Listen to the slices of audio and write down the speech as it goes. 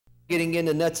Getting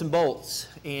into nuts and bolts,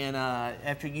 and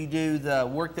after you do the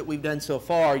work that we've done so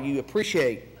far, you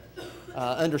appreciate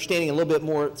understanding a little bit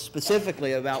more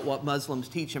specifically about what Muslims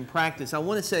teach and practice. I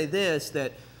want to say this,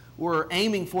 that we're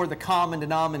aiming for the common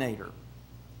denominator.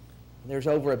 There's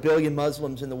over 1 billion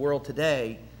Muslims in the world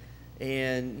today,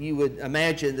 and you would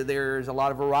imagine that there's a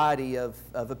lot of variety of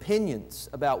opinions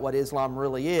about what Islam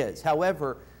really is.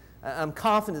 However, I'm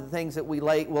confident the things that we'll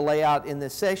lay out in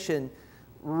this session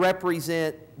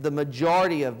represent the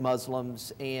majority of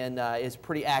Muslims and is a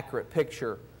pretty accurate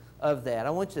picture of that.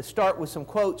 I want you to start with some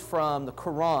quotes from the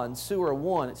Quran, Surah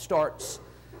 1. It starts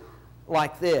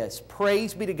like this: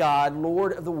 "Praise be to God,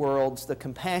 Lord of the worlds, the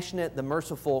compassionate, the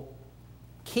merciful,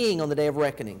 King on the day of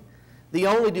reckoning. Thee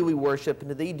only do we worship, and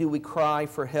to Thee do we cry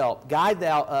for help. Guide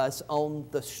Thou us on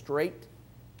the straight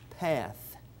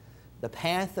path, the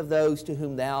path of those to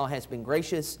whom Thou hast been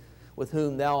gracious, with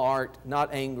whom Thou art not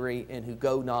angry, and who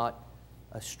go not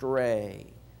astray."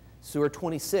 Surah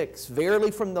 26,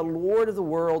 "Verily from the Lord of the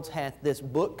worlds hath this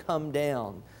book come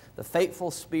down. The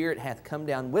faithful Spirit hath come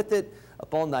down with it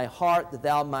upon thy heart, that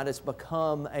thou mightest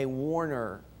become a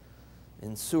warner."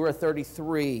 In Surah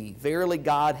 33, "Verily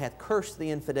God hath cursed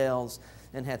the infidels,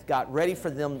 and hath got ready for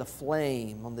them the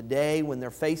flame. On the day when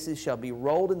their faces shall be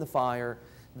rolled in the fire,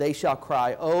 they shall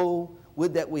cry, Oh,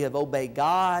 would that we have obeyed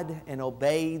God and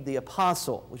obeyed the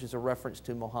apostle," which is a reference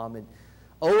to Muhammad.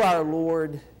 "O our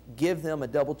Lord, give them a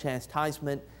double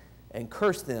chastisement and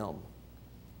curse them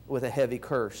with a heavy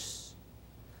curse."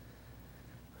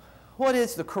 What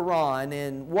is the Quran,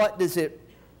 and what does it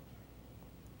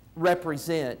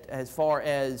represent as far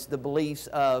as the beliefs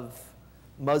of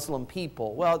Muslim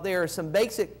people? Well, there are some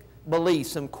basic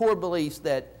beliefs, some core beliefs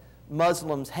that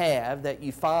Muslims have that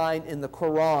you find in the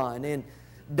Quran, and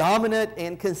dominant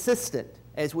and consistent,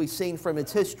 as we've seen from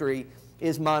its history,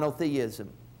 is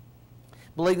monotheism.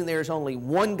 Believing there is only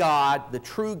one God, the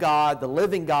true God, the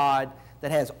living God,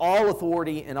 that has all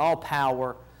authority and all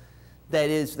power, that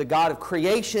is the God of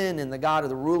creation and the God of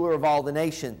the ruler of all the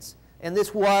nations. And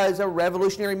this was a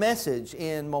revolutionary message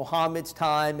in Muhammad's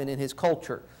time and in his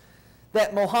culture.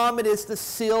 That Muhammad is the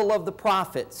seal of the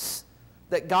prophets,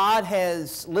 that God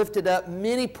has lifted up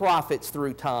many prophets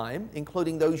through time,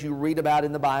 including those you read about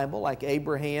in the Bible, like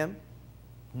Abraham,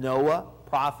 Noah,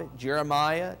 prophet,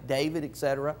 Jeremiah, David,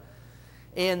 etc.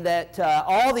 And that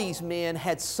all these men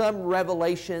had some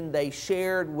revelation they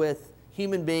shared with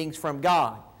human beings from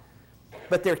God.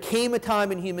 But there came a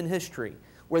time in human history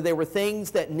where there were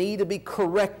things that need to be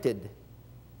corrected,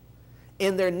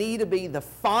 and there need to be the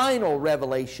final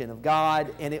revelation of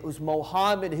God, and it was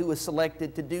Muhammad who was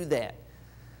selected to do that.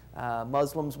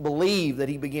 Muslims believe that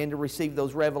he began to receive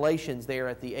those revelations there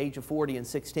at the age of 40 in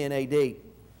 610 AD.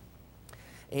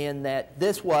 And that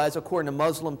this was, according to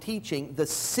Muslim teaching, the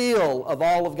seal of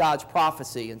all of God's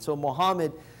prophecy. And so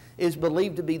Muhammad is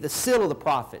believed to be the seal of the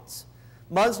prophets.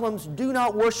 Muslims do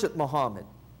not worship Muhammad.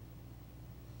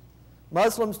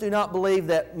 Muslims do not believe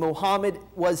that Muhammad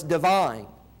was divine.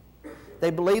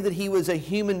 They believe that he was a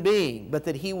human being, but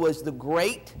that he was the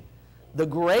greatest,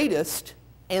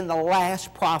 and the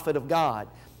last prophet of God.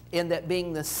 And that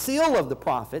being the seal of the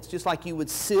prophets, just like you would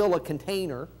seal a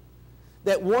container,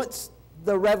 that once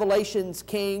the revelations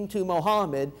came to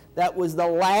Muhammad, that was the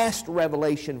last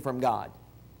revelation from God.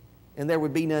 And there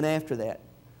would be none after that.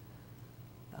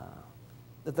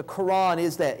 That the Quran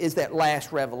is that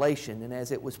last revelation. And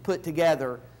as it was put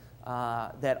together,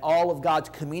 that all of God's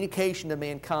communication to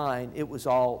mankind, it was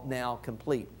all now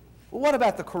complete. Well, what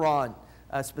about the Quran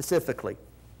specifically?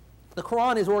 The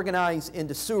Quran is organized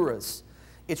into surahs.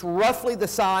 It's roughly the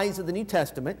size of the New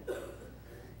Testament,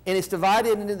 and it's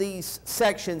divided into these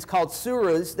sections called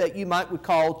surahs that you would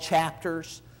call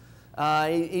chapters.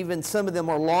 Even some of them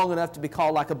are long enough to be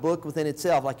called like a book within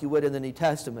itself, like you would in the New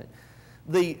Testament.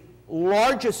 The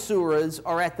largest surahs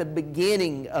are at the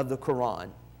beginning of the Quran.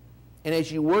 And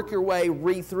as you work your way,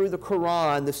 read through the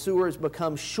Quran, the surahs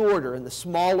become shorter, and the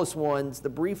smallest ones, the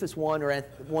briefest ones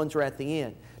are at the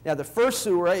end. Now, the first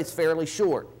surah is fairly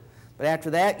short, but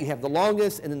after that, you have the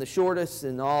longest, and then the shortest,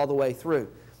 and all the way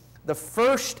through. The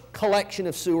first collection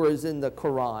of surahs in the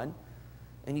Quran,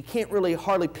 and you can't really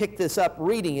hardly pick this up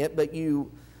reading it, but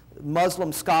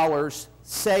Muslim scholars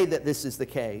say that this is the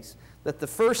case, that the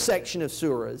first section of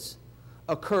surahs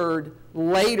occurred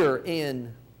later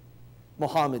in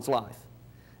Muhammad's life.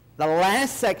 The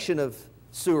last section of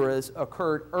surahs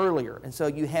occurred earlier. And so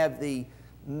you have the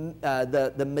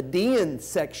Median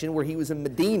section where he was in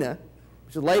Medina,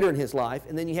 which is later in his life,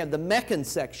 and then you have the Meccan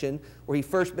section where he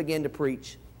first began to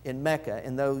preach in Mecca.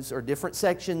 And those are different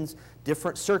sections,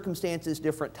 different circumstances,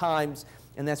 different times,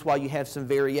 and that's why you have some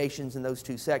variations in those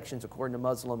two sections according to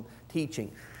Muslim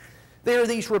teaching. There are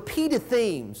these repeated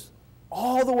themes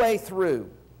all the way through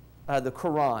the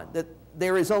Quran, that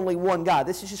there is only one God.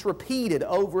 This is just repeated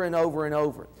over and over and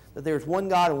over, that there's one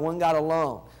God and one God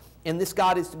alone. And this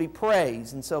God is to be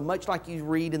praised. And so much like you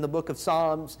read in the book of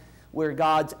Psalms, where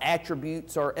God's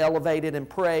attributes are elevated and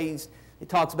praised, it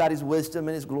talks about His wisdom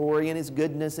and His glory and His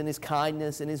goodness and His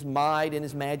kindness and His might and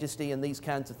His majesty and these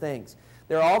kinds of things.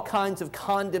 There are all kinds of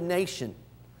condemnation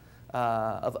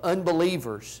of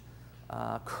unbelievers,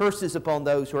 curses upon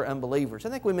those who are unbelievers. I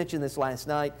think we mentioned this last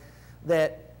night,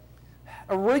 that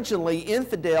originally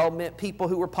infidel meant people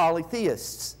who were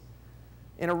polytheists.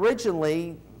 And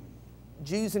originally,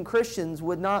 Jews and Christians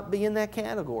would not be in that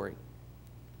category.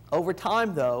 Over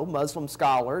time, though, Muslim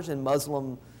scholars and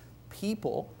Muslim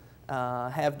people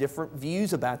have different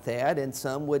views about that, and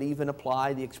some would even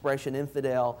apply the expression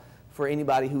infidel for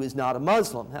anybody who is not a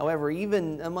Muslim. However,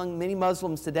 even among many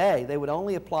Muslims today, they would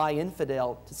only apply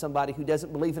infidel to somebody who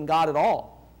doesn't believe in God at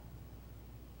all,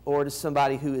 or to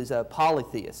somebody who is a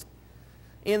polytheist.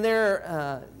 And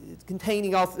they're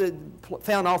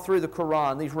found all through the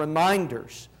Quran, these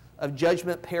reminders of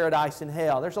judgment, paradise, and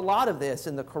hell. There's a lot of this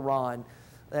in the Quran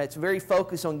that's very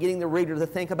focused on getting the reader to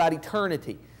think about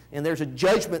eternity. And there's a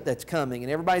judgment that's coming,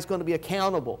 and everybody's going to be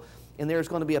accountable. And there's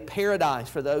going to be a paradise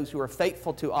for those who are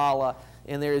faithful to Allah,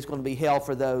 and there is going to be hell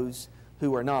for those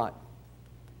who are not.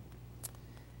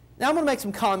 Now I'm going to make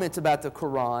some comments about the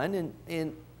Quran,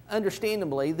 and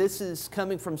understandably, this is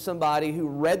coming from somebody who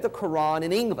read the Quran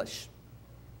in English,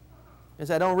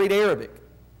 because I don't read Arabic.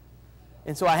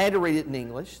 And so I had to read it in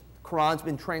English. The Quran's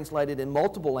been translated in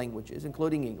multiple languages,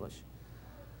 including English.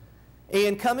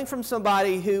 And coming from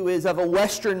somebody who is of a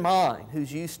Western mind,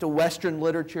 who's used to Western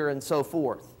literature and so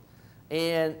forth.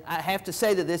 And I have to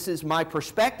say that this is my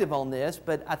perspective on this,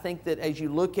 but I think that as you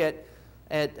look at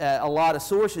a lot of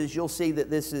sources, you'll see that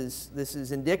this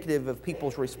is indicative of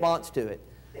people's response to it.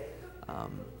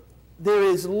 There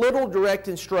is little direct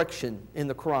instruction in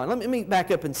the Quran. Let me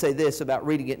back up and say this about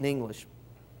reading it in English.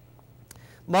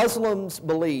 Muslims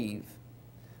believe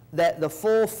that the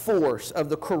full force of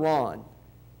the Quran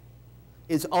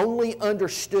is only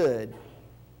understood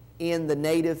in the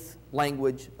native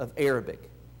language of Arabic.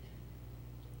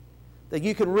 That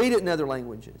you can read it in other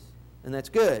languages, and that's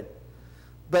good.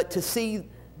 But to see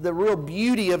the real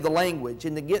beauty of the language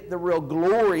and to get the real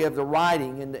glory of the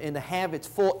writing and to have its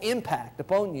full impact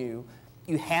upon you,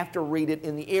 you have to read it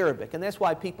in the Arabic. And that's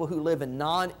why people who live in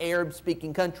non-Arab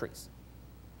speaking countries,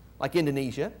 like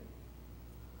Indonesia,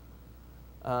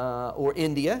 or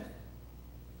India,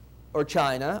 or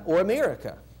China, or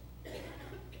America,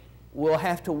 will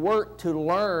have to work to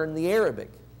learn the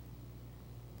Arabic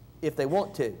if they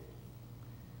want to.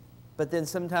 But then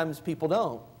sometimes people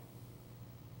don't.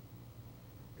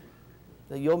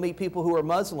 So you'll meet people who are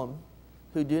Muslim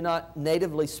who do not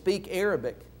natively speak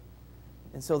Arabic,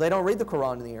 and so they don't read the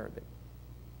Quran in the Arabic.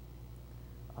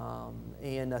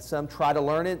 Some try to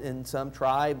learn it, and some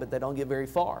try, but they don't get very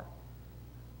far.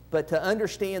 But to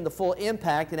understand the full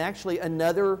impact, and actually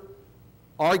another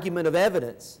argument of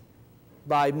evidence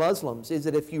by Muslims is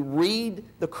that if you read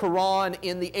the Quran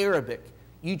in the Arabic,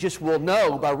 you just will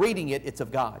know by reading it it's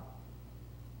of God.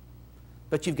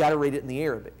 But you've got to read it in the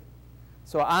Arabic.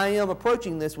 So I am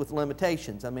approaching this with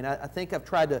limitations. I mean, I think I've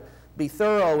tried to be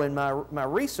thorough in my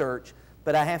research,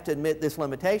 but I have to admit this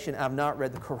limitation. I've not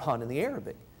read the Quran in the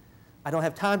Arabic. I don't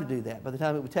have time to do that. By the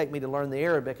time it would take me to learn the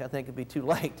Arabic, I think it'd be too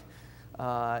late,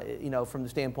 from the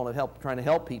standpoint of trying to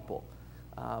help people.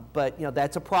 But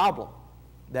that's a problem.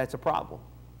 That's a problem.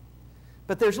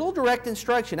 But there's a little direct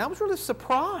instruction. I was really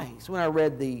surprised when I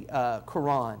read the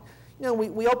Quran.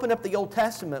 We open up the Old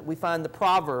Testament, we find the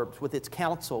Proverbs with its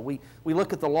counsel. We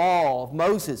look at the law of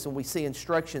Moses, and we see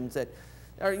instructions that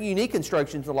are unique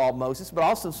instructions in the law of Moses, but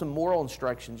also some moral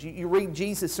instructions. You read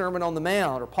Jesus' Sermon on the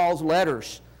Mount or Paul's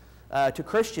letters to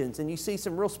Christians, and you see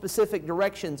some real specific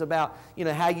directions about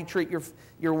how you treat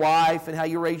your wife and how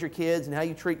you raise your kids and how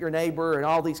you treat your neighbor and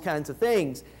all these kinds of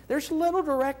things. There's little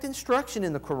direct instruction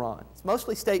in the Quran. It's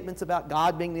mostly statements about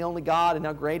God being the only God and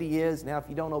how great He is. Now, if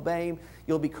you don't obey Him,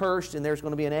 you'll be cursed, and there's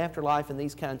going to be an afterlife and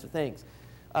these kinds of things.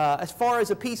 As far as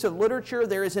a piece of literature,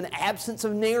 there is an absence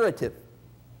of narrative.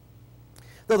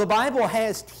 Though the Bible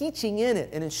has teaching in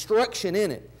it and instruction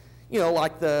in it,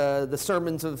 like the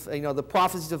sermons of, the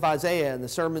prophecies of Isaiah and the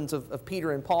sermons of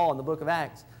Peter and Paul in the book of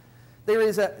Acts. There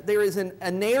is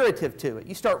a narrative to it.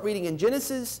 You start reading in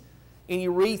Genesis, and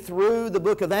you read through the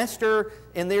book of Esther,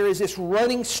 and there is this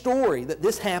running story that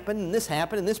this happened,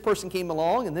 and this person came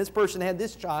along, and this person had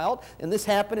this child, and this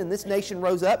happened, and this nation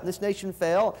rose up, and this nation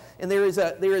fell, and there is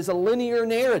a linear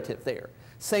narrative there.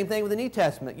 Same thing with the New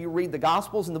Testament. You read the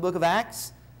Gospels in the book of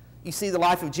Acts, You see the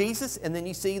life of Jesus, and then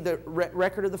you see the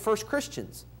record of the first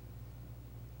Christians.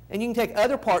 And you can take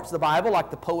other parts of the Bible,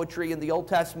 like the poetry in the Old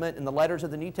Testament and the letters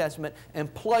of the New Testament,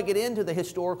 and plug it into the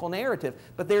historical narrative.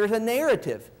 But there's a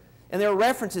narrative, and there are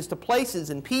references to places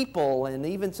and people, and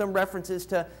even some references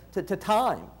to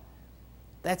time.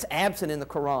 That's absent in the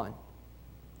Quran.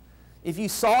 If you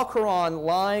saw a Quran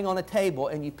lying on a table,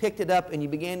 and you picked it up and you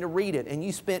began to read it, and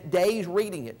you spent days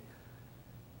reading it,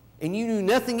 and you knew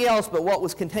nothing else but what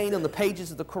was contained on the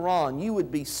pages of the Quran, you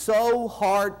would be so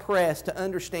hard-pressed to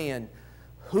understand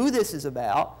who this is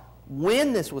about,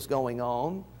 when this was going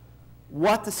on,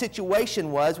 what the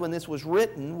situation was when this was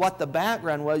written, what the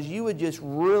background was. You would just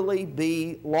really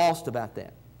be lost about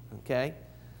that. Okay?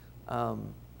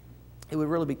 It would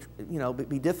really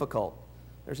be difficult.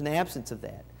 There's an absence of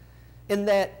that. In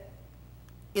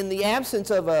the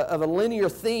absence of a linear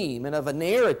theme and of a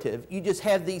narrative, you just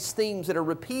have these themes that are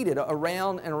repeated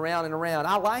around and around and around.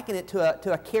 I liken it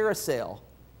to a carousel,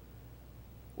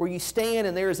 where you stand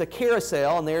and there's a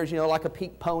carousel, and there's, like a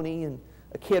pink pony and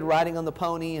a kid riding on the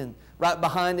pony, and right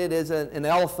behind it is an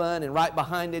elephant, and right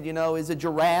behind it, is a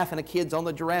giraffe, and a kid's on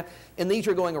the giraffe. And these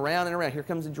are going around and around. Here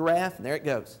comes a giraffe, and there it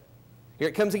goes. Here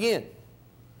it comes again.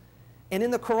 And in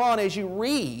the Quran, as you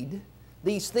read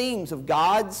these themes of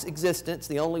God's existence,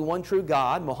 the only one true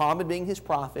God, Muhammad being his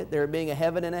prophet, there being a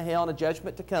heaven and a hell and a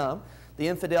judgment to come, the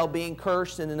infidel being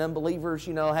cursed, and the unbelievers,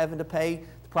 having to pay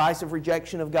price of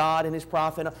rejection of God and his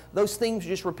prophet. Those themes are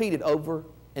just repeated over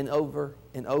and over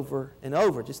and over and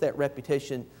over, just that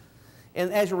repetition.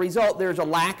 And as a result, there's a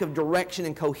lack of direction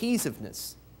and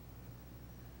cohesiveness.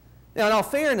 Now, in all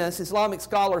fairness, Islamic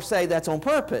scholars say that's on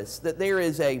purpose, that there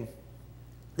is a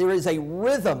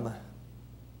rhythm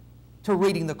to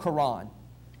reading the Quran.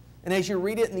 And as you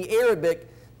read it in the Arabic,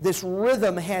 this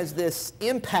rhythm has this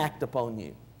impact upon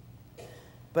you.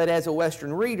 But as a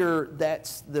Western reader,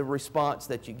 that's the response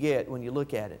that you get when you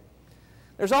look at it.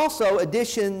 There's also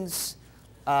additions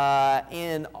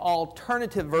and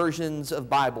alternative versions of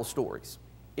Bible stories.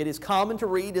 It is common to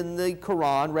read in the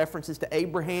Quran references to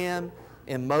Abraham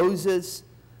and Moses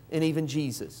and even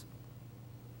Jesus.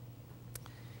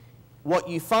 What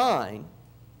you find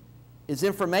is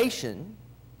information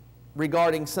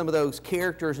regarding some of those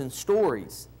characters and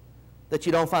stories that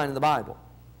you don't find in the Bible.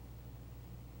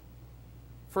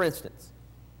 For instance,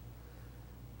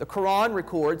 the Quran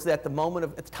records that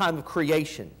at the time of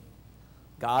creation,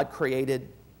 God created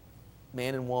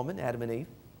man and woman, Adam and Eve,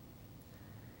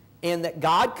 and that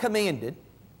God commanded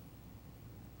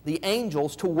the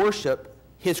angels to worship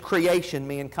his creation,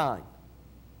 mankind.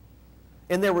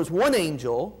 And there was one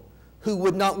angel who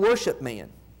would not worship man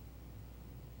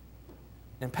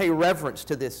and pay reverence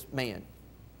to this man.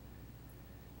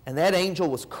 And that angel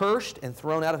was cursed and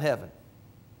thrown out of heaven.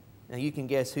 Now you can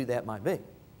guess who that might be. The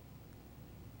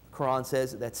Quran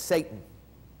says that that's Satan.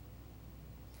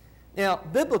 Now,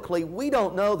 biblically, we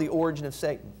don't know the origin of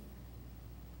Satan.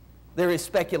 There is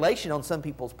speculation on some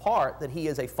people's part that he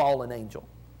is a fallen angel.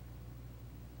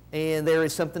 And there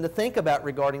is something to think about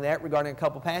regarding that, regarding a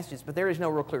couple passages, but there is no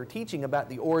real clear teaching about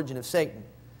the origin of Satan.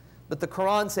 But the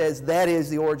Quran says that is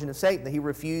the origin of Satan, that he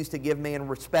refused to give man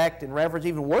respect and reverence,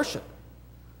 even worship.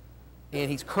 And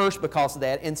he's cursed because of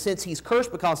that. And since he's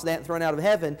cursed because of that and thrown out of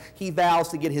heaven, he vows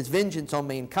to get his vengeance on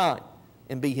mankind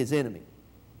and be his enemy.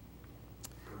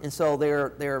 And so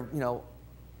there are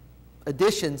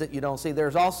additions that you don't see.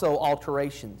 There's also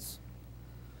alterations.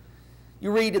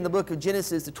 You read in the book of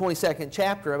Genesis, the 22nd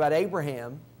chapter, about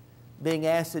Abraham being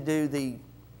asked to do the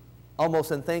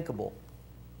almost unthinkable,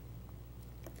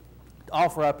 to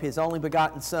offer up his only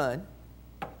begotten son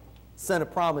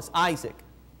of promise, Isaac.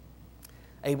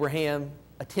 Abraham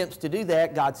attempts to do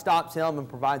that. God stops him and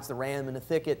provides the ram in the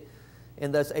thicket,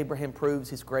 and thus Abraham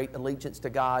proves his great allegiance to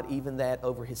God, even that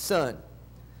over his son.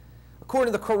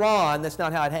 According to the Quran, that's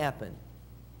not how it happened.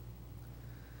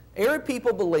 Arab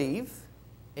people believe,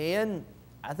 and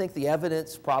I think the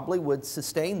evidence probably would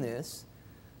sustain this,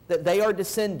 that they are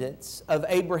descendants of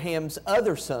Abraham's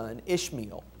other son,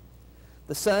 Ishmael,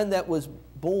 the son that was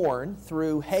born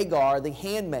through Hagar, the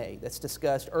handmaid, that's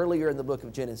discussed earlier in the book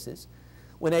of Genesis,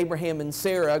 when Abraham and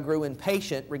Sarah grew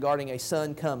impatient regarding a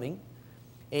son coming,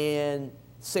 and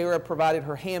Sarah provided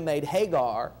her handmaid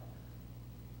Hagar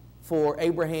for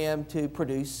Abraham to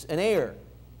produce an heir.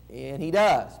 And he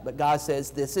does. But God says,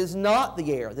 this is not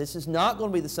the heir. This is not going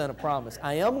to be the son of promise.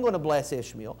 I am going to bless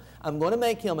Ishmael. I'm going to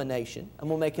make him a nation. I'm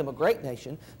going to make him a great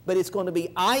nation. But it's going to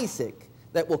be Isaac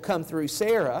that will come through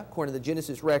Sarah, according to the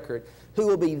Genesis record, who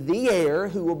will be the heir,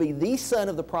 who will be the son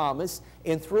of the promise,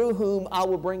 and through whom I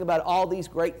will bring about all these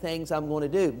great things I'm going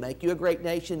to do. Make you a great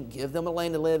nation, give them a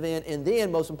land to live in, and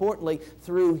then, most importantly,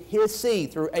 through his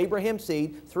seed, through Abraham's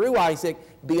seed, through Isaac,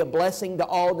 be a blessing to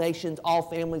all nations, all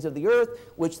families of the earth,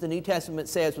 which the New Testament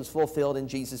says was fulfilled in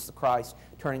Jesus the Christ,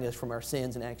 turning us from our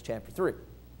sins in Acts chapter 3.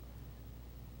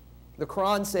 The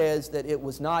Quran says that it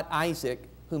was not Isaac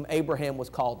whom Abraham was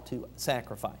called to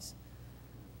sacrifice,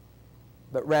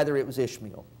 but rather it was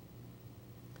Ishmael.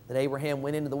 That Abraham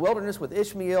went into the wilderness with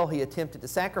Ishmael. He attempted to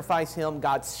sacrifice him.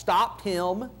 God stopped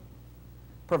him,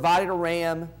 provided a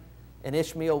ram, and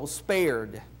Ishmael was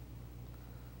spared.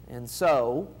 And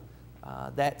so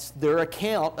that's their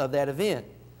account of that event.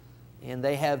 And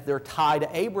they have their tie to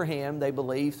Abraham, they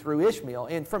believe, through Ishmael.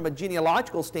 And from a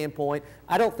genealogical standpoint,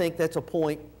 I don't think that's a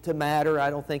point to matter. I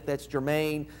don't think that's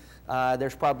germane.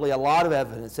 There's probably a lot of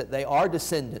evidence that they are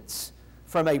descendants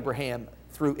from Abraham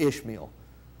through Ishmael.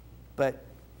 But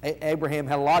Abraham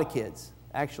had a lot of kids,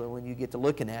 actually, when you get to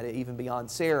looking at it, even beyond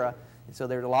Sarah. And so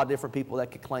there's a lot of different people that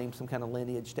could claim some kind of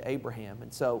lineage to Abraham.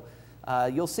 And so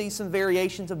you'll see some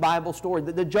variations of Bible story.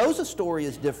 The Joseph story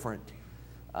is different.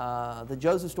 The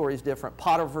Joseph story is different.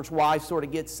 Potiphar's wife sort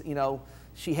of gets,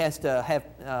 she has to have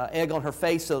egg on her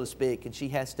face, so to speak, and she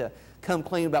has to come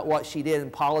clean about what she did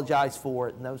and apologize for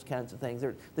it and those kinds of things.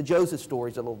 The Joseph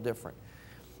story is a little different.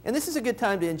 And this is a good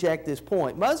time to inject this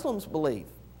point. Muslims believe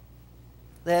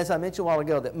that, as I mentioned a while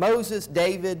ago, that Moses,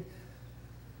 David,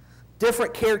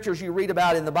 different characters you read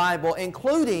about in the Bible,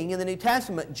 including in the New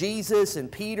Testament, Jesus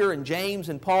and Peter and James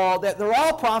and Paul, that they're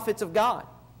all prophets of God.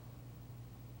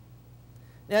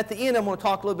 Now, at the end, I'm going to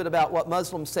talk a little bit about what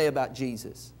Muslims say about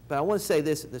Jesus. But I want to say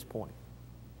this at this point.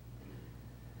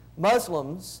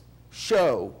 Muslims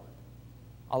show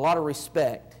a lot of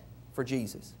respect for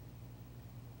Jesus.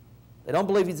 They don't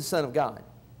believe he's the Son of God.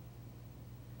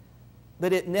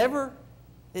 But it never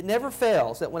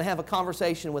fails that when I have a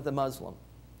conversation with a Muslim,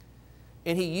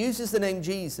 and he uses the name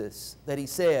Jesus, that he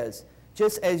says,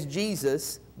 just as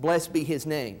Jesus, blessed be his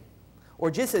name. Or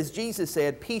just as Jesus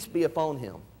said, peace be upon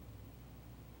him.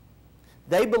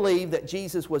 They believe that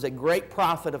Jesus was a great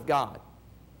prophet of God,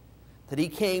 that he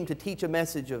came to teach a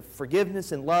message of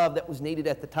forgiveness and love that was needed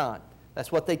at the time.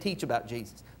 That's what they teach about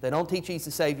Jesus. They don't teach he's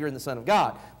the Savior and the Son of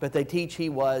God, but they teach he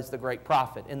was the great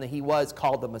prophet and that he was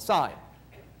called the Messiah.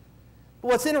 But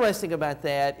what's interesting about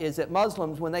that is that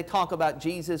Muslims, when they talk about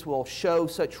Jesus, will show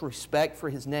such respect for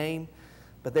his name,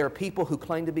 but there are people who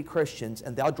claim to be Christians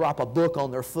and they'll drop a book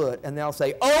on their foot and they'll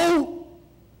say, "Oh!"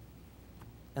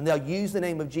 And they'll use the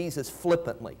name of Jesus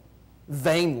flippantly,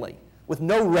 vainly, with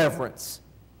no reverence.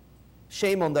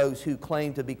 Shame on those who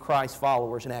claim to be Christ's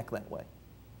followers and act that way.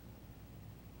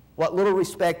 What little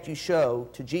respect you show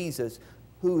to Jesus,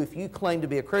 who, if you claim to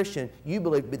be a Christian, you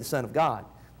believe to be the Son of God.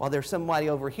 While there's somebody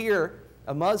over here,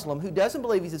 a Muslim, who doesn't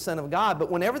believe he's the Son of God, but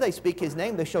whenever they speak his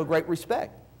name, they show great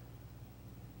respect.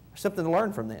 There's something to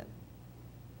learn from that.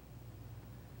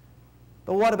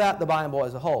 But what about the Bible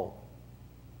as a whole?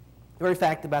 The very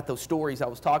fact about those stories I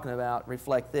was talking about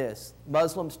reflect this.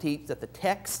 Muslims teach that the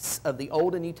texts of the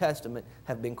Old and New Testament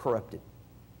have been corrupted.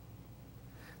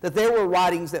 That there were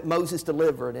writings that Moses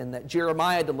delivered and that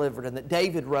Jeremiah delivered and that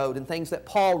David wrote and things that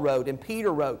Paul wrote and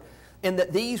Peter wrote, and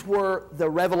that these were the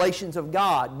revelations of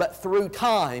God. But through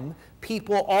time,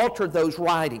 people altered those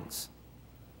writings,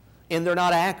 and they're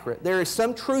not accurate. There is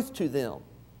some truth to them.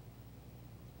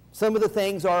 Some of the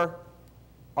things are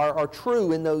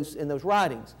true in those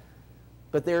writings.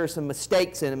 But there are some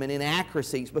mistakes in them and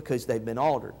inaccuracies because they've been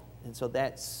altered. And so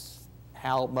that's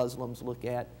how Muslims look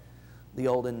at the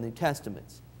Old and New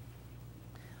Testaments.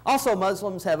 Also,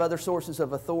 Muslims have other sources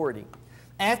of authority.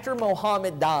 After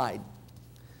Muhammad died,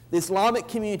 the Islamic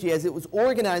community, as it was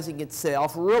organizing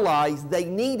itself, realized they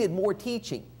needed more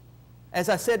teaching. As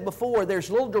I said before, there's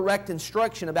little direct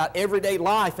instruction about everyday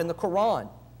life in the Quran.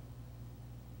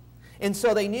 And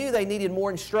so they knew they needed more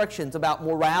instructions about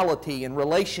morality and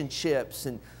relationships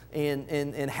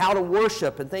and how to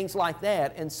worship and things like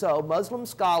that. And so Muslim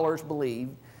scholars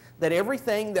believed that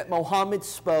everything that Muhammad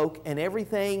spoke and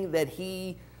everything that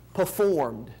he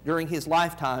performed during his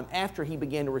lifetime after he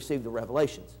began to receive the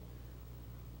revelations,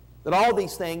 that all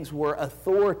these things were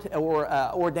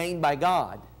ordained by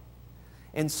God.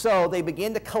 And so they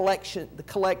began to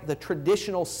collect the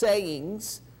traditional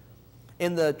sayings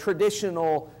and the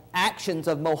traditional actions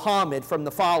of Muhammad from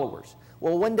the followers.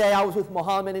 Well, one day I was with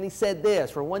Muhammad and he said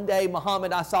this, or one day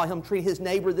Muhammad, I saw him treat his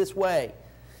neighbor this way.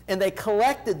 And they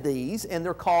collected these, and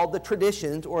they're called the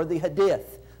traditions or the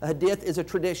hadith. A hadith is a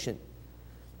tradition.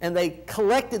 And they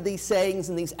collected these sayings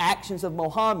and these actions of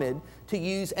Muhammad to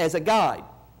use as a guide.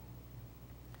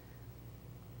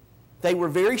 They were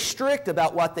very strict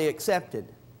about what they accepted.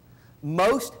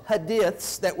 Most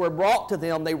hadiths that were brought to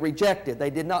them, they rejected. They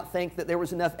did not think that there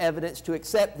was enough evidence to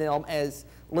accept them as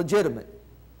legitimate.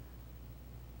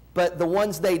 But the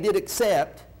ones they did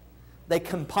accept, they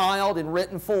compiled in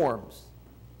written forms,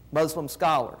 Muslim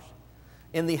scholars.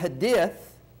 In the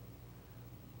hadith,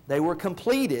 they were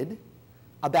completed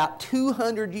about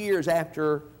 200 years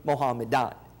after Muhammad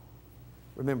died.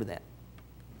 Remember that.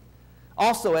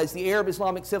 Also, as the Arab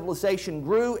Islamic civilization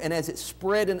grew and as it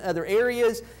spread in other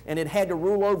areas and it had to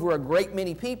rule over a great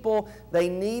many people, they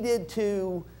needed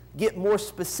to get more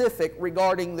specific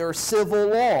regarding their civil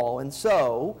law. And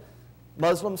so,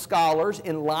 Muslim scholars,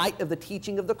 in light of the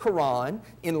teaching of the Quran,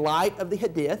 in light of the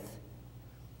Hadith,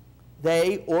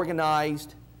 they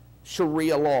organized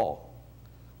Sharia law,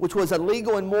 which was a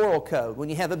legal and moral code. When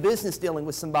you have a business dealing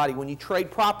with somebody, when you trade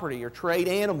property or trade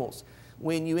animals,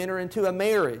 when you enter into a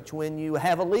marriage, when you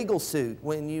have a legal suit,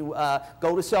 when you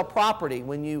go to sell property,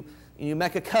 when you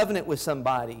make a covenant with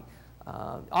somebody,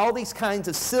 all these kinds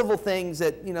of civil things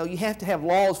that you have to have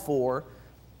laws for,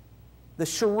 the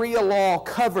Sharia law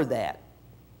covered that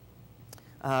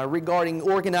regarding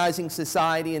organizing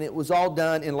society, and it was all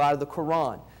done in light of the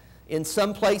Quran. In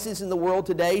some places in the world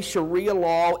today, Sharia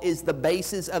law is the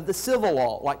basis of the civil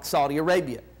law, like Saudi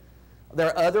Arabia. There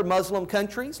are other Muslim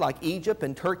countries, like Egypt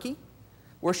and Turkey,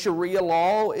 where Sharia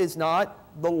law is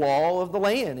not the law of the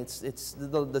land.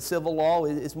 The civil law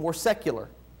is more secular.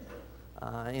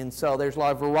 And so there's a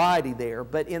lot of variety there.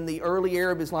 But in the early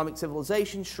Arab Islamic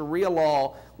civilization, Sharia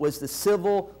law was the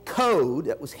civil code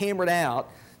that was hammered out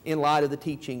in light of the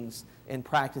teachings and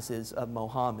practices of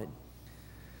Muhammad.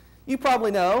 You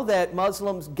probably know that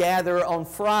Muslims gather on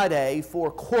Friday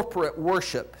for corporate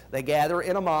worship. They gather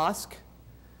in a mosque.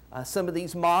 Some of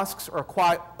these mosques are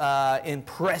quite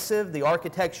impressive. The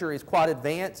architecture is quite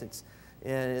advanced. It's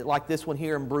like this one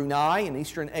here in Brunei in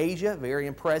Eastern Asia, very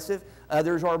impressive.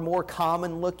 Others are more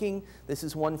common looking. This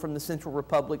is one from the Central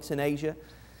Republics in Asia.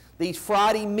 These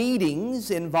Friday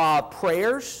meetings involve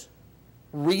prayers,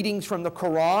 readings from the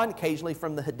Quran, occasionally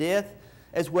from the Hadith,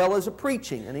 as well as a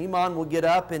preaching. An imam will get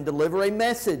up and deliver a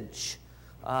message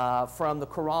from the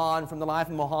Quran, from the life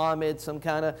of Muhammad, some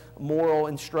kind of moral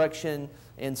instruction,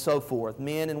 and so forth.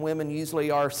 Men and women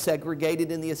usually are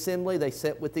segregated in the assembly. They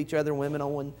sit with each other, women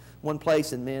on one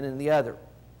place and men in the other.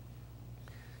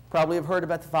 Probably have heard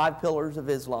about the 5 pillars of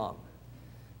Islam.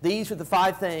 These are the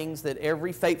 5 things that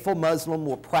every faithful Muslim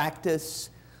will practice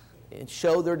and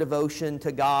show their devotion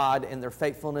to God and their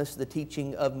faithfulness to the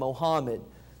teaching of Muhammad.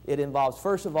 It involves,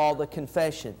 first of all, the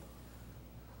confession.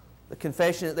 The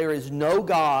confession that there is no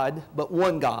God but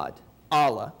one God,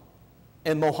 Allah,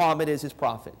 and Muhammad is his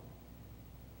prophet.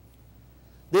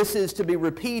 This is to be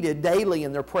repeated daily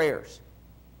in their prayers.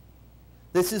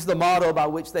 This is the motto by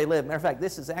which they live. Matter of fact,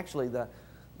 this is actually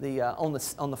on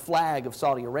the flag of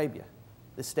Saudi Arabia,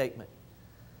 this statement.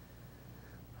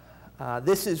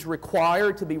 This is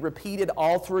required to be repeated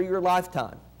all through your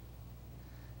lifetime.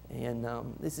 And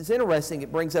this is interesting.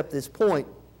 It brings up this point.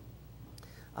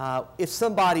 If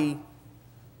somebody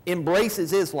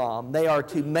embraces Islam, they are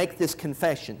to make this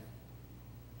confession.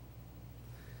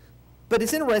 But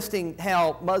it's interesting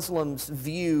how Muslims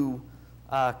view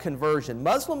conversion.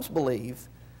 Muslims believe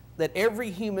that every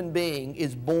human being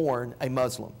is born a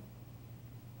Muslim.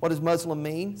 What does Muslim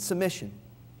mean? Submission.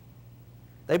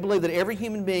 They believe that every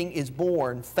human being is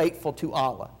born faithful to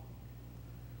Allah.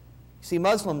 See,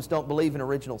 Muslims don't believe in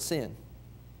original sin.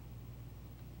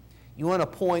 You want a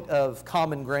point of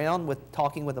common ground with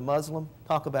talking with a Muslim?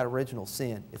 Talk about original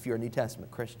sin if you're a New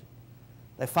Testament Christian.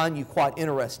 They find you quite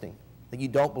interesting that you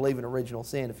don't believe in original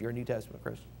sin if you're a New Testament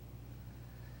Christian.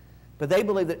 But they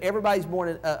believe that everybody's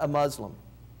born a Muslim.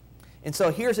 And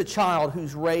so here's a child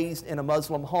who's raised in a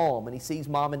Muslim home, and he sees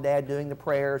mom and dad doing the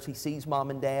prayers, he sees mom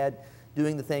and dad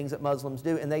doing the things that Muslims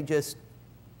do, and they just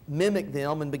mimic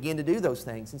them and begin to do those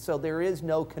things. And so there is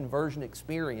no conversion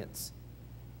experience.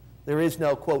 There is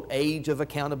no, quote, age of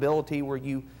accountability where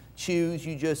you choose,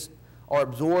 you just are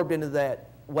absorbed into that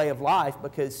way of life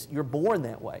because you're born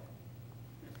that way.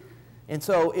 And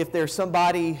so if there's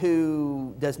somebody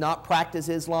who does not practice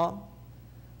Islam,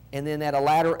 and then at a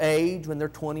latter age, when they're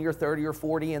 20 or 30 or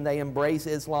 40 and they embrace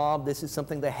Islam, this is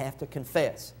something they have to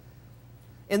confess.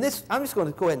 And this, I'm just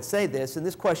going to go ahead and say this, and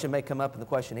this question may come up in the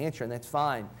question and answer, and that's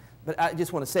fine. But I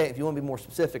just want to say it. If you want to be more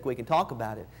specific, we can talk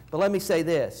about it. But let me say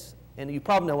this, and you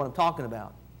probably know what I'm talking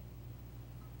about.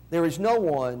 There is no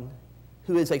one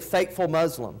who is a faithful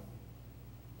Muslim,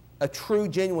 a true,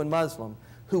 genuine Muslim,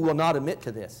 who will not admit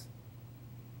to this.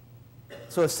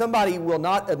 So if somebody will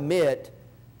not admit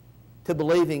to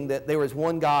believing that there is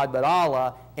one God but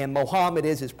Allah and Muhammad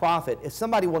is his prophet, if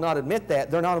somebody will not admit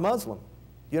that, they're not a Muslim. Do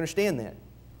you understand that?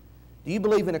 Do you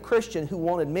believe in a Christian who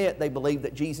won't admit they believe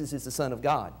that Jesus is the Son of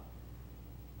God?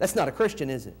 That's not a Christian,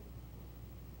 is it?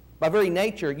 By very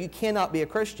nature, you cannot be a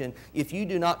Christian if you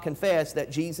do not confess that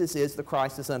Jesus is the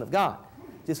Christ, the Son of God.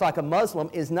 Just like a Muslim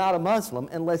is not a Muslim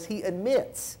unless he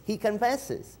admits, he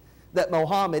confesses that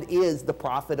Muhammad is the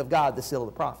prophet of God, the seal of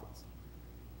the prophets.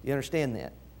 You understand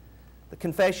that? The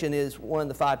confession is one of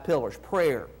the 5 pillars.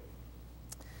 Prayer.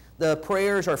 The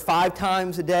prayers are 5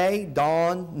 times a day: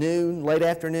 dawn, noon, late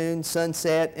afternoon,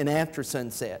 sunset, and after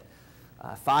sunset.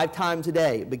 5 times a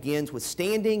day. It begins with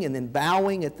standing and then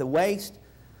bowing at the waist,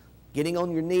 getting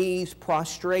on your knees,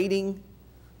 prostrating,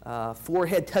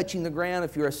 forehead touching the ground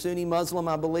if you're a Sunni Muslim,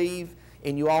 I believe,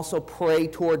 and you also pray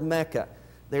toward Mecca.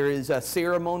 There is a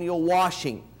ceremonial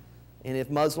washing, and if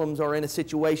Muslims are in a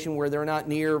situation where they're not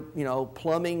near,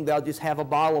 plumbing, they'll just have a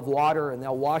bottle of water and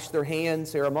they'll wash their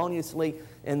hands ceremoniously,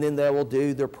 and then they will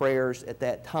do their prayers at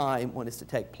that time when it's to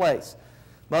take place.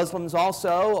 Muslims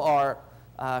also are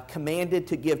commanded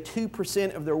to give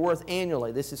 2% of their worth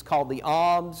annually. This is called the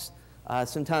alms.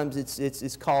 Sometimes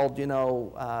it's called,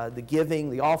 the giving,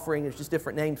 the offering. There's just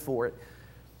different names for it.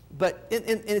 But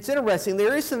and it's interesting.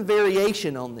 There is some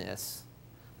variation on this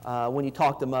when you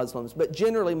talk to Muslims. But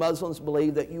generally, Muslims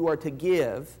believe that you are to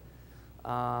give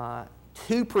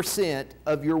 2%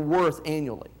 of your worth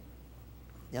annually.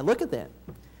 Now look at that.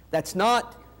 That's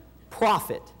not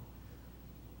profit.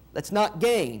 That's not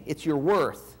gain. It's your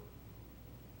worth.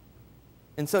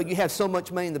 And so you have so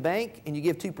much money in the bank, and you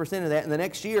give 2% of that, and the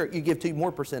next year you give 2%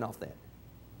 more off that.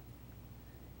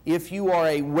 If you are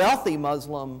a wealthy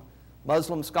Muslim,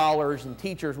 Muslim scholars and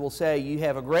teachers will say you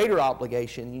have a greater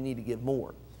obligation, you need to give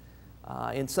more.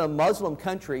 In some Muslim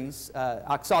countries,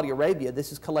 like Saudi Arabia,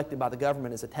 this is collected by the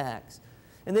government as a tax.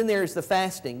 And then there's the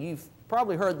fasting. You've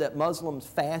probably heard that Muslims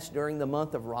fast during the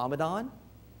month of Ramadan.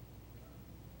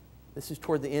 This is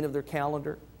toward the end of their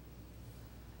calendar.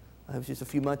 It was just a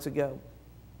few months ago.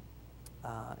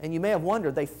 And you may have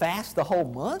wondered, they fast the whole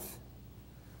month?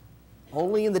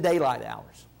 Only in the daylight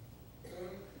hours.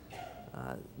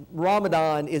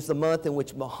 Ramadan is the month in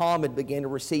which Muhammad began to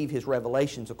receive his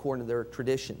revelations according to their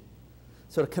tradition.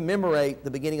 So to commemorate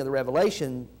the beginning of the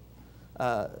revelations,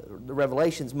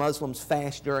 Muslims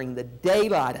fast during the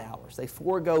daylight hours. They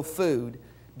forego food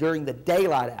during the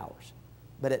daylight hours,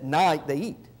 but at night they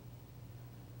eat.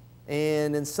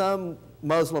 And in some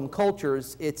Muslim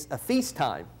cultures, it's a feast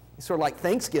time. It's sort of like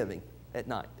Thanksgiving at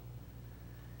night.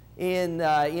 In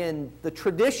the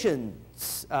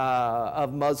traditions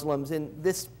of Muslims, and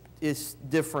this is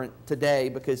different today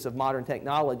because of modern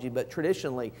technology, but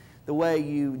traditionally, the way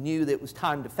you knew that it was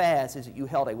time to fast is that you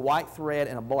held a white thread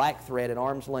and a black thread at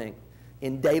arm's length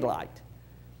in daylight.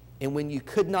 And when you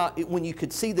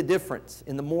could see the difference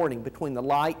in the morning between the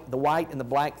white and the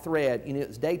black thread, you knew it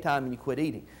was daytime and you quit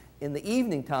eating. In the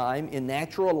evening time, in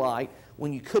natural light,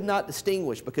 when you could not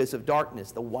distinguish because of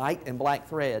darkness, the white and black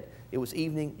thread, it was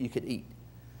evening, you could eat.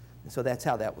 And so that's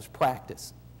how that was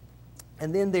practiced.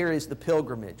 And then there is the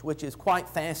pilgrimage, which is quite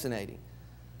fascinating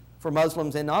for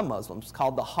Muslims and non-Muslims,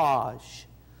 called the Hajj.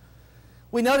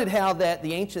 We noted how that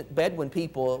the ancient Bedouin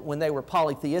people, when they were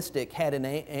polytheistic, had an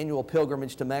annual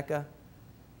pilgrimage to Mecca.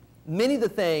 Many of the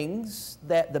things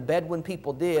that the Bedouin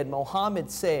people did,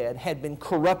 Muhammad said, had been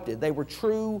corrupted. They were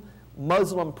true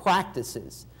Muslim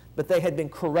practices, but they had been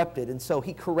corrupted, and so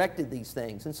he corrected these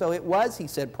things. And so it was, he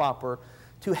said, proper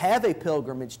to have a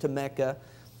pilgrimage to Mecca.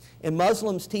 And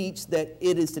Muslims teach that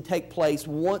it is to take place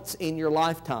once in your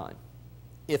lifetime,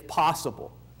 if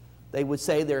possible. They would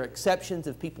say there are exceptions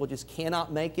if people just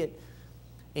cannot make it.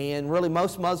 And really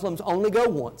most Muslims only go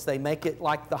once. They make it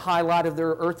like the highlight of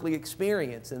their earthly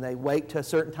experience, and they wait to a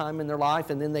certain time in their life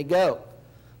and then they go.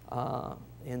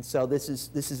 And so this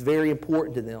is very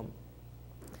important to them.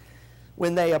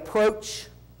 When they approach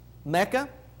Mecca,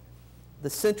 the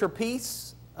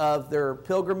centerpiece of their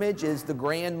pilgrimage is the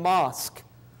Grand Mosque.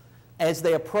 As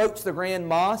they approach the Grand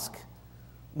Mosque,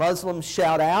 Muslims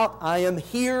shout out, "I am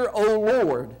here, O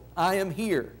Lord, I am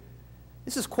here."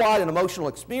 This is quite an emotional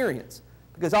experience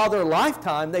because all their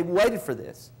lifetime they've waited for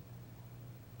this.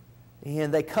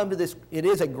 And they come to this, it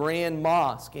is a grand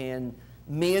mosque, and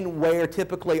men wear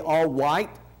typically all white.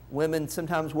 Women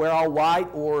sometimes wear all white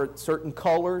or certain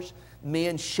colors.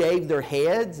 Men shave their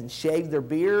heads and shave their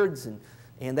beards,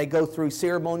 and they go through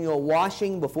ceremonial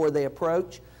washing before they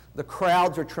approach. The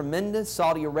crowds are tremendous.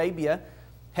 Saudi Arabia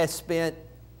has spent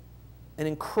an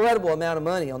incredible amount of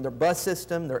money on their bus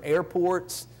system, their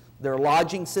airports, their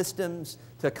lodging systems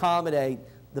to accommodate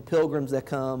the pilgrims that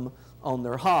come on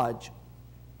their Hajj.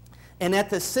 And at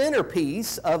the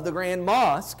centerpiece of the Grand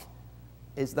Mosque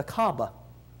is the Kaaba.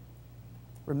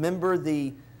 Remember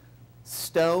the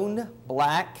stone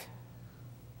black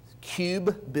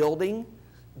cube building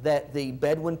that the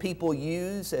Bedouin people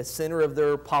use as center of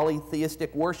their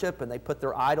polytheistic worship, and they put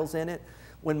their idols in it?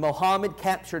 When Muhammad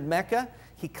captured Mecca,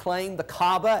 he claimed the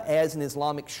Kaaba as an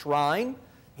Islamic shrine.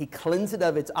 He cleansed it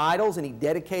of its idols and he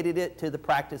dedicated it to the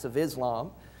practice of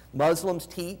Islam. Muslims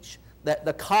teach that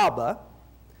the Kaaba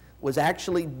was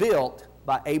actually built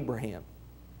by Abraham.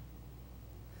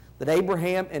 That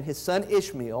Abraham and his son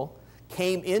Ishmael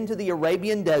came into the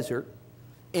Arabian desert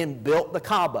and built the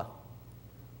Kaaba.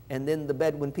 And then the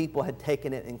Bedouin people had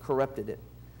taken it and corrupted it.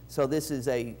 So this is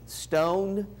a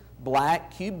stone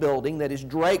black cube building that is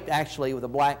draped actually with a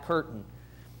black curtain.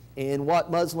 And what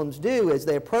Muslims do as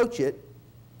they approach it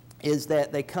is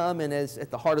that they come and as at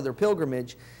the heart of their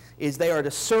pilgrimage is they are to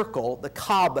circle the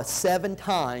Kaaba 7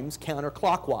 times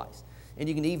counterclockwise. And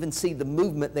you can even see the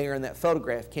movement there in that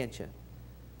photograph, can't you?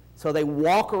 So they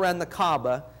walk around the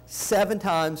Kaaba 7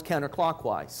 times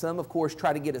counterclockwise. Some, of course,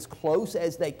 try to get as close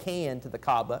as they can to the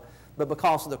Kaaba, but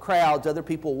because of the crowds, other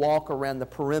people walk around the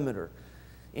perimeter.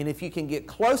 And if you can get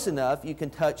close enough, you can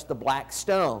touch the black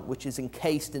stone, which is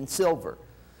encased in silver.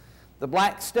 The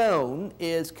black stone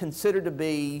is considered to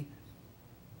be,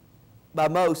 by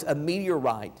most, a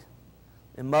meteorite.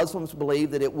 And Muslims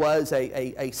believe that it was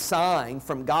a sign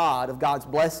from God of God's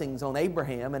blessings on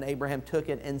Abraham, and Abraham took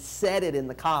it and set it in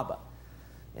the Kaaba.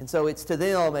 And so it's to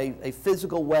them a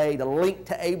physical way to link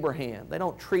to Abraham. They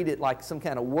don't treat it like some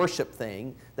kind of worship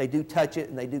thing. They do touch it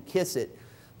and they do kiss it.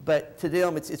 But to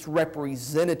them, it's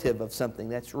representative of something.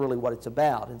 That's really what it's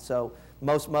about. And so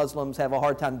most Muslims have a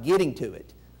hard time getting to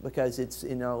it because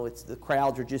the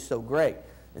crowds are just so great.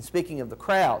 And speaking of the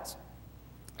crowds,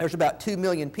 there's about 2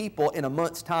 million people in a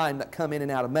month's time that come in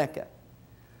and out of Mecca.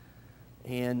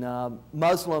 And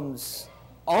Muslims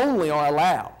only are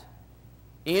allowed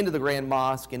into the Grand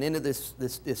Mosque and into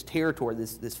this territory,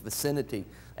 this vicinity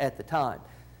at the time.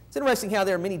 It's interesting how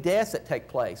there are many deaths that take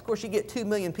place. Of course, you get 2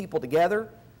 million people together.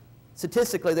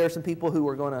 Statistically, there are some people who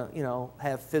are going to,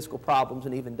 have physical problems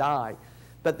and even die.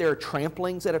 But there are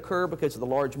tramplings that occur because of the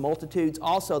large multitudes.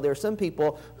 Also, there are some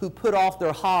people who put off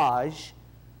their Hajj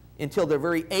until they're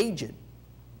very aged.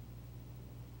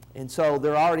 And so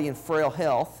they're already in frail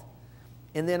health.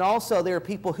 And then also there are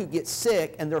people who get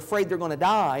sick and they're afraid they're going to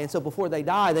die. And so before they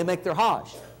die, they make their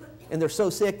Hajj. And they're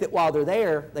so sick that while they're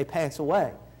there, they pass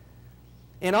away.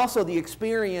 And also the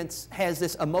experience has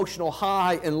this emotional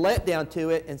high and letdown to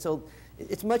it. And so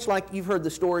it's much like you've heard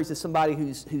the stories of somebody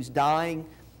who's dying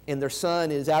and their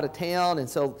son is out of town. And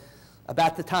so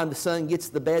about the time the son gets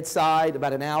to the bedside,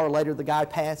 about an hour later the guy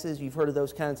passes. You've heard of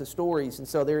those kinds of stories. And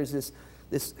so there's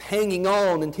this hanging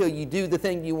on until you do the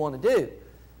thing you want to do.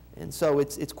 And so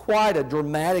it's quite a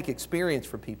dramatic experience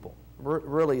for people. It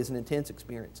really is an intense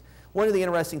experience. One of the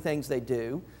interesting things they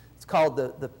do, it's called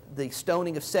the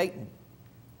stoning of Satan.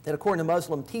 That according to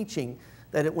Muslim teaching,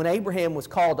 that when Abraham was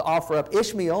called to offer up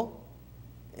Ishmael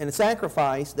in a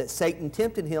sacrifice, that Satan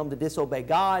tempted him to disobey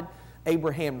God.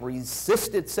 Abraham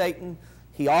resisted Satan.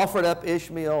 He offered up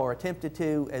Ishmael, or attempted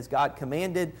to, as God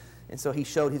commanded, and so he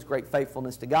showed his great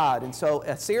faithfulness to God. And so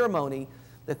a ceremony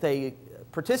that they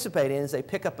participate in is they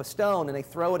pick up a stone and they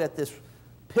throw it at this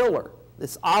pillar,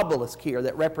 this obelisk here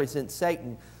that represents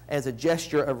Satan, as a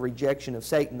gesture of rejection of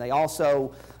Satan. They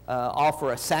also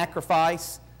offer a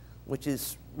sacrifice, which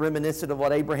is reminiscent of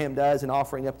what Abraham does in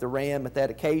offering up the ram at that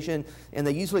occasion. And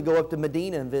they usually go up to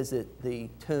Medina and visit the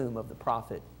tomb of the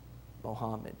prophet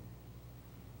Muhammad.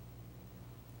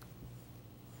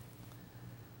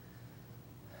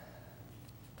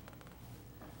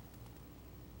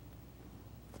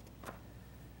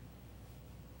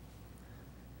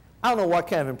 I don't know what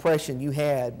kind of impression you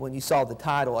had when you saw the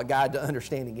title, A Guide to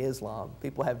Understanding Islam.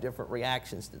 People have different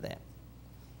reactions to that.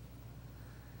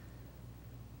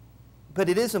 But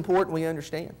it is important we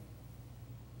understand.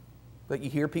 But you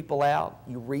hear people out,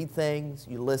 you read things,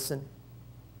 you listen.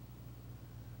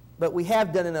 But we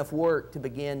have done enough work to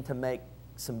begin to make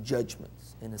some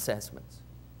judgments and assessments.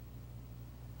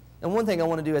 And one thing I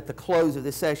want to do at the close of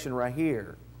this session right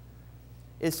here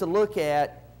is to look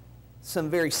at some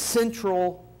very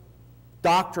central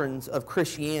doctrines of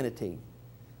Christianity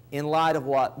in light of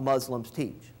what Muslims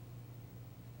teach.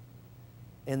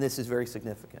 And this is very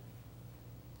significant.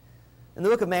 In the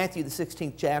book of Matthew, the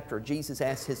 16th chapter, Jesus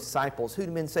asks his disciples, "Who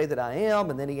do men say that I am?"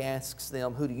 And then he asks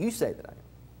them, "Who do you say that I am?"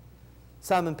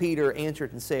 Simon Peter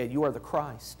answered and said, "You are the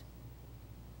Christ,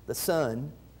 the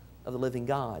Son of the living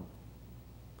God."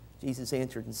 Jesus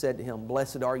answered and said to him,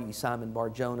 "Blessed are you, Simon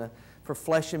Bar-Jonah, For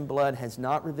flesh and blood has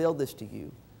not revealed this to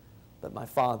you, but my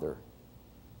Father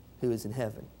who is in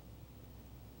heaven.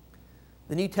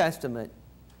 The New Testament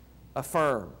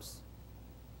affirms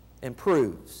and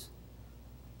proves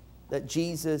that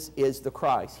Jesus is the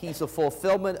Christ. He's a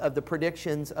fulfillment of the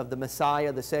predictions of the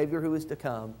Messiah, the Savior who is to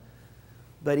come.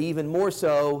 But even more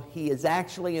so, He is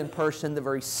actually in person the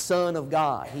very Son of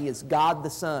God. He is God the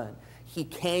Son. He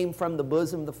came from the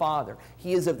bosom of the Father.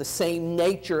 He is of the same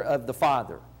nature of the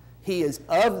Father. He is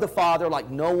of the Father like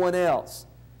no one else.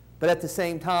 But at the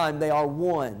same time, they are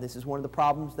one. This is one of the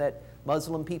problems that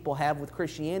Muslim people have with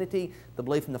Christianity, the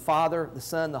belief in the Father, the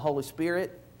Son, the Holy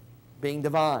Spirit being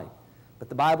divine. But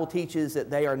the Bible teaches that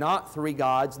they are not three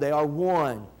gods, they are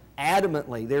one.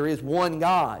 Adamantly, there is one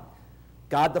God.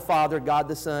 God the Father, God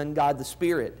the Son, God the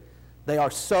Spirit. They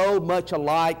are so much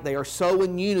alike, they are so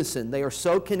in unison, they are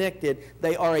so connected,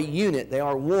 they are a unit, they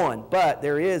are one. But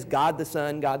there is God the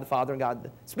Son, God the Father, and God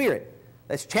the Spirit.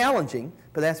 That's challenging,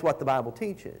 but that's what the Bible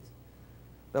teaches.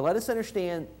 But let us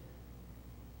understand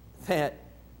that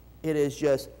it is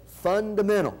just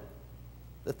fundamental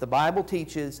that the Bible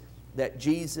teaches that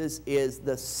Jesus is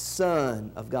the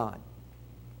Son of God.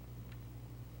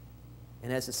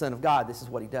 And as the Son of God, this is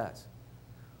what He does.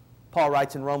 Paul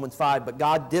writes in Romans 5, but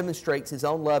God demonstrates His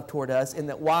own love toward us in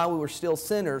that while we were still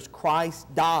sinners,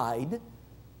 Christ died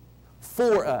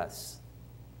for us.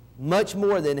 Much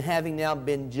more than having now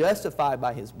been justified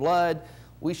by His blood,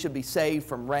 we should be saved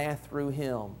from wrath through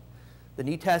Him. The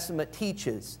New Testament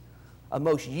teaches a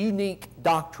most unique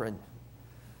doctrine.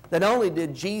 That not only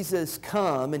did Jesus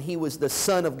come and He was the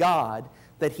Son of God,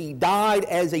 that He died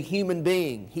as a human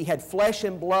being. He had flesh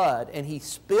and blood, and He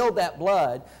spilled that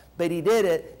blood, but He did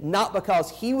it not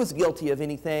because He was guilty of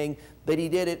anything, but He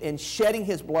did it in shedding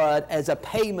His blood as a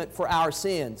payment for our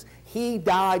sins. He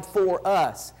died for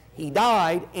us. He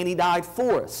died, and He died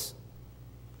for us.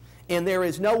 And there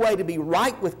is no way to be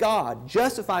right with God,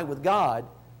 justified with God,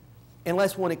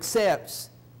 unless one accepts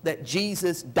that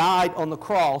Jesus died on the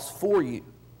cross for you.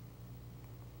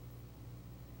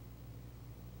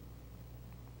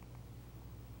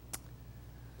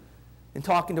 In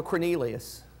talking to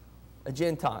Cornelius, a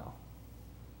Gentile,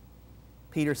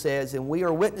 Peter says, and we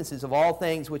are witnesses of all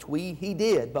things which he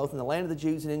did, both in the land of the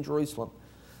Jews and in Jerusalem,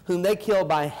 whom they killed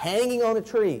by hanging on a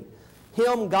tree.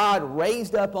 Him God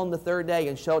raised up on the third day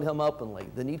and showed Him openly.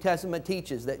 The New Testament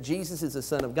teaches that Jesus is the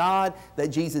Son of God, that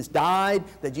Jesus died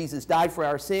for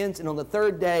our sins, and on the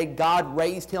third day God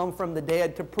raised Him from the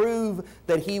dead to prove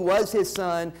that He was His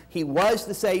Son, He was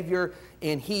the Savior,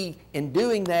 and He, in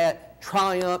doing that,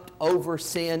 triumphed over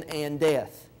sin and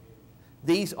death.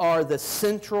 These are the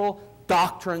central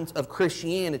doctrines of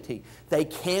Christianity. They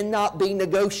cannot be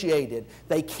negotiated.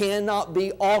 They cannot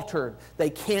be altered. They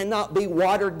cannot be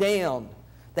watered down.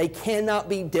 They cannot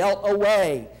be dealt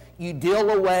away. You deal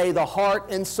away the heart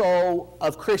and soul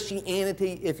of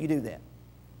Christianity if you do that.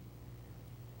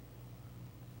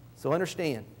 So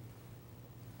understand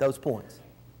those points.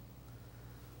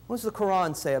 What does the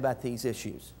Quran say about these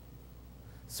issues?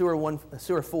 Surah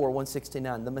 4,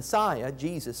 169. The Messiah,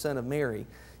 Jesus, son of Mary,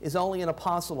 is only an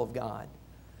apostle of God.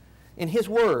 In His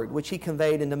word, which He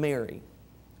conveyed unto Mary,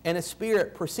 and a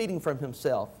spirit proceeding from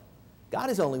Himself, God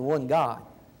is only one God.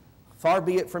 Far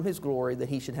be it from His glory that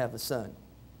He should have a son.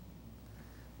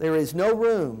 There is no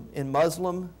room in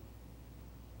Muslim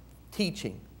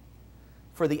teaching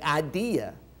for the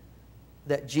idea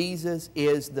that Jesus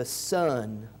is the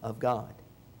Son of God.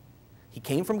 He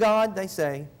came from God, they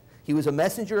say. He was a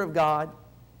messenger of God.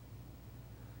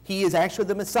 He is actually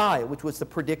the Messiah, which was the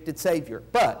predicted Savior.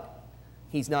 But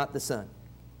He's not the Son.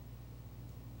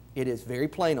 It is very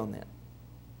plain on that.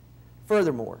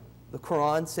 Furthermore, the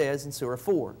Quran says in Surah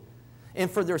 4, and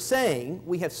for their saying,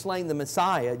 we have slain the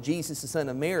Messiah, Jesus the son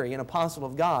of Mary, an apostle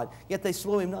of God, yet they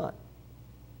slew Him not.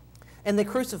 And they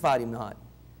crucified Him not,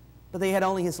 but they had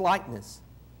only His likeness.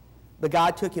 But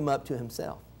God took Him up to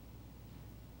Himself.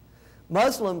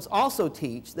 Muslims also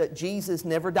teach that Jesus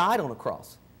never died on a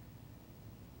cross.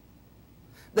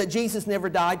 That Jesus never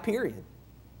died, period.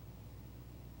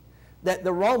 That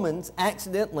the Romans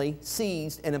accidentally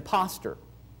seized an impostor.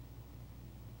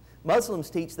 Muslims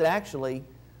teach that actually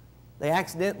they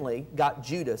accidentally got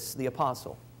Judas the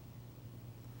apostle.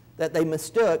 That they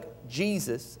mistook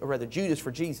Jesus, or rather Judas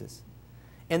for Jesus.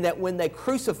 And that when they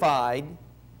crucified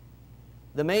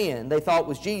the man they thought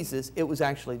was Jesus, it was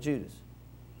actually Judas.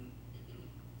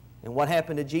 And what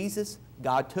happened to Jesus?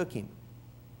 God took Him.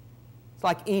 It's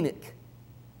like Enoch,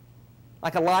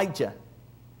 like Elijah.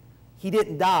 He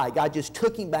didn't die. God just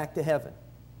took him back to heaven.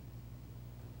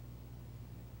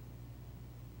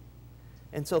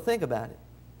 And so think about it.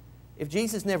 If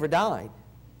Jesus never died,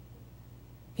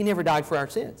 He never died for our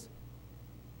sins.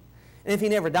 And if He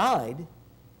never died,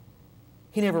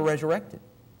 He never resurrected.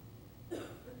 The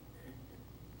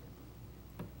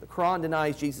Quran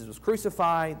denies Jesus was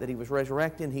crucified, that He was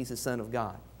resurrected, and He's the Son of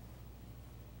God.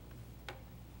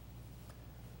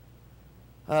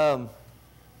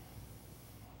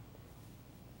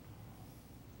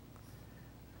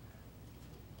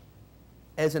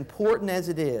 As important as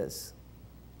it is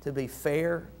to be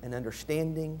fair and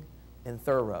understanding and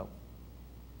thorough,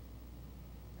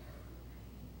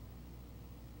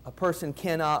 a person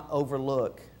cannot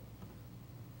overlook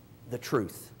the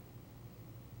truth.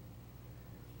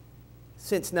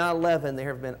 Since 9/11, there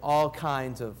have been all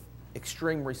kinds of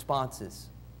extreme responses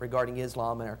regarding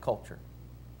Islam in our culture.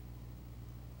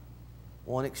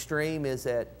 One extreme is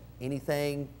that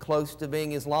anything close to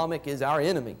being Islamic is our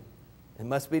enemy and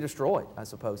must be destroyed, I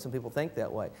suppose. Some people think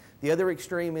that way. The other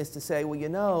extreme is to say, well, you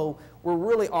know, we're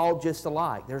really all just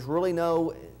alike. There's really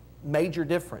no major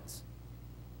difference.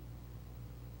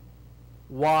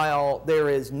 While there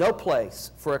is no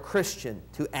place for a Christian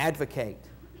to advocate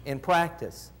and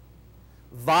practice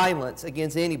violence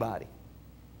against anybody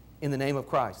in the name of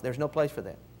Christ. There's no place for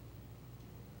that.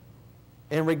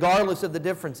 And regardless of the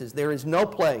differences, there is no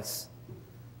place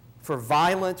for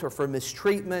violence or for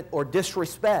mistreatment or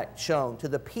disrespect shown to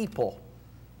the people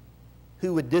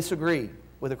who would disagree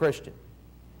with a Christian.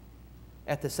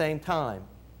 At the same time,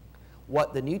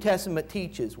 what the New Testament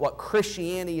teaches, what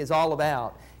Christianity is all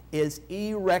about, is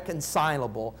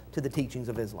irreconcilable to the teachings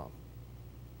of Islam.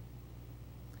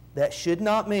 That should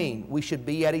not mean we should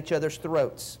be at each other's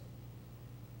throats.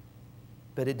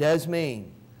 But it does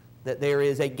mean that there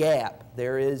is a gap,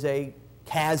 there is a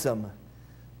chasm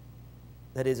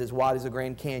that is as wide as the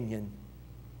Grand Canyon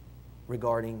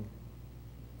regarding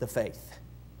the faith.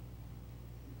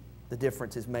 The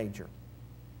difference is major.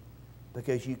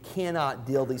 Because you cannot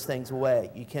deal these things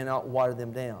away. You cannot water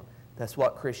them down. That's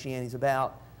what Christianity is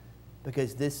about,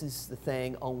 because this is the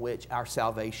thing on which our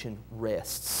salvation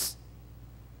rests.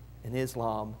 And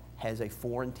Islam has a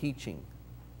foreign teaching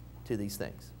to these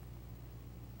things.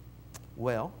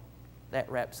 Well, that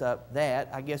wraps up that.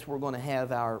 I guess we're going to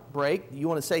have our break. You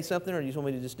want to say something, or do you just want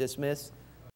me to just dismiss?